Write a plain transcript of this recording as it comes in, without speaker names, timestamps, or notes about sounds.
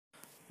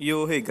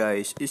Yo, hey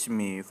guys, it's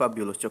me,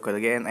 Fabulous Joker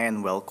again,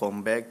 and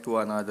welcome back to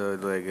another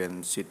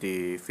Dragon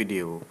City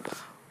video.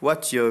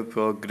 What's your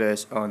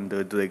progress on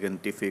the Dragon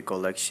TV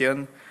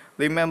collection?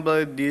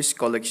 Remember, this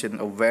collection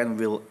event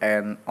will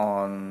end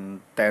on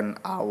 10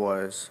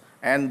 hours,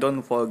 and don't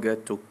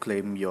forget to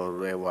claim your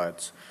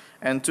rewards.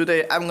 And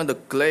today I'm gonna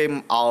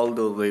claim all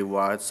the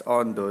rewards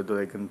on the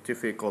Dragon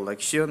TV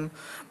collection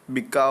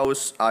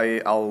because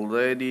I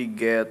already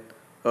get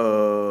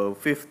a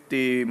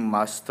 50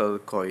 master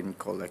coin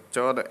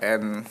collector,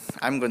 and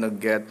I'm gonna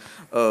get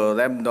a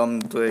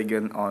random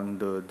dragon on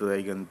the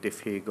Dragon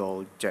TV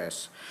gold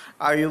chest.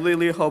 I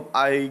really hope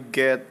I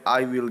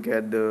will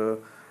get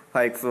the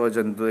high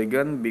frozen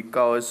dragon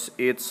because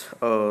it's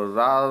a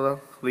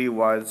rare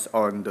rewards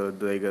on the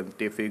Dragon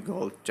TV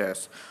gold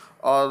chest.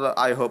 Or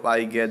I hope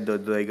I get the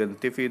Dragon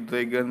TV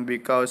dragon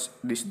because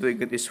this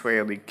dragon is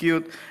very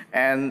cute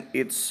and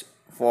it's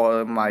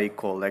for my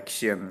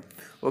collection.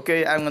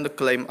 Okay, I'm gonna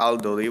claim all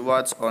the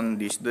rewards on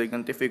this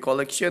Dragon TV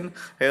collection.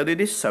 Hey,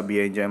 this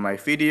Sabi, enjoy my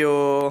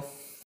video.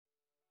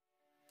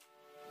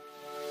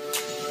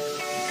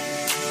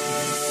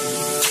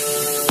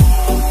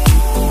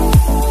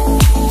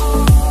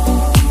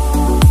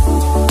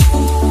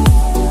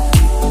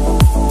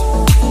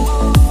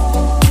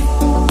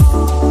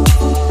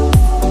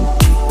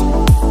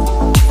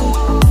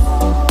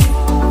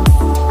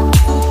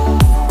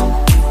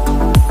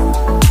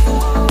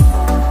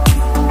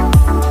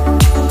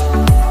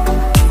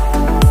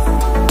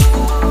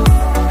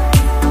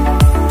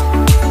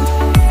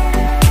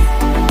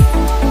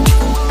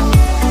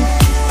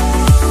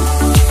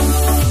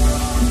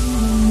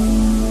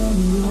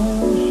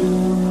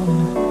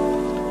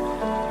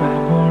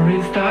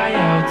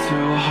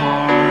 Too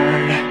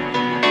hard.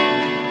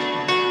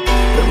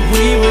 But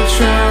we were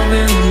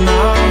traveling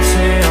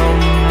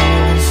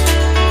mountains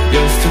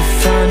just to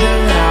find the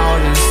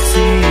loudest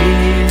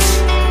seas.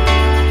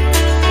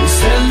 We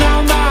set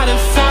down by the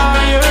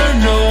fire,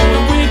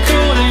 knowing we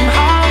could aim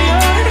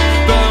higher,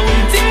 but we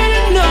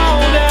didn't know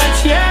that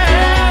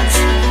yet.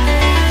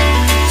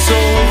 So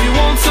if you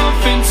want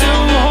something to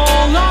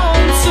hold on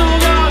to,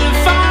 gotta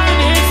find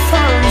it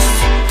first.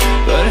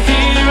 But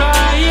here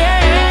I am,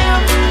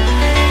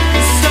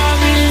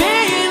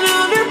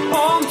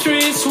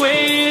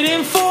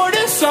 waiting for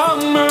the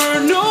summer,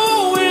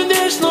 knowing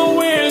there's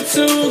nowhere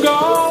to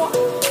go.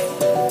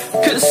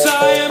 'Cause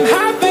I am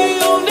happy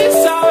on this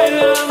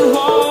island,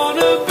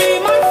 wanna be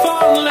my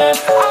farmland.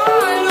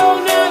 I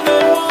don't ever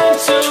want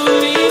to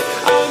leave,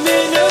 I'm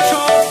in a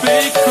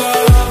tropic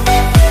club.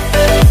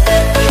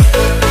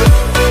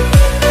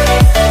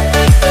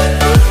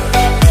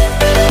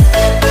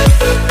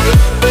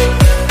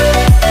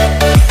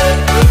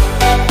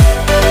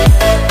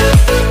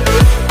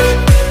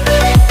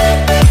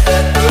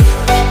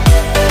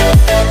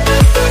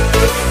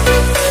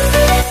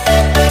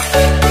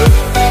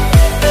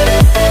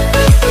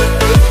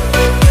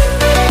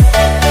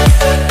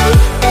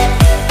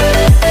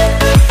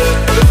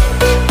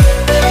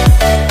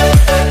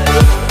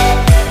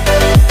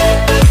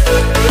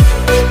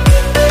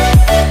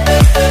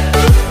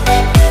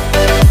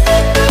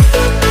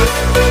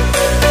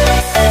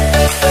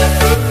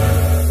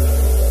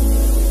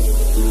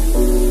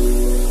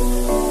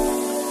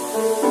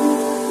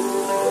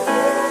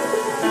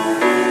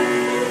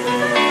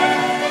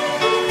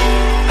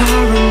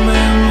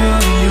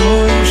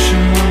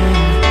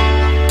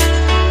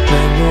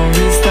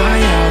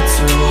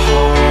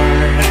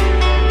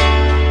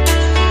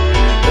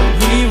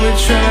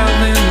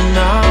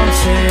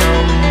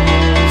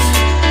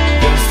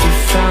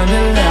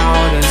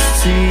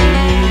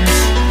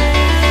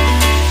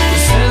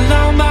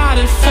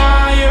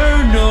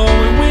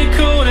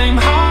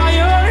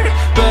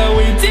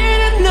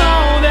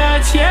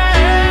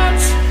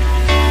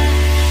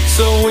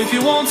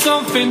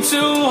 Something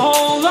to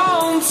hold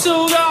on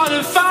to,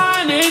 gotta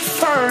find it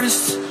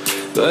first.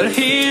 But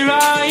here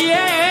I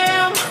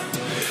am,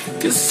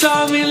 'cause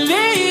I've been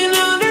laying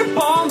under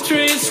palm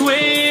trees,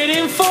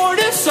 waiting for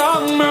the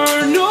summer,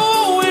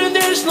 knowing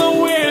there's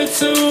nowhere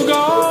to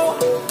go.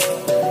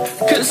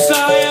 'Cause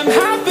I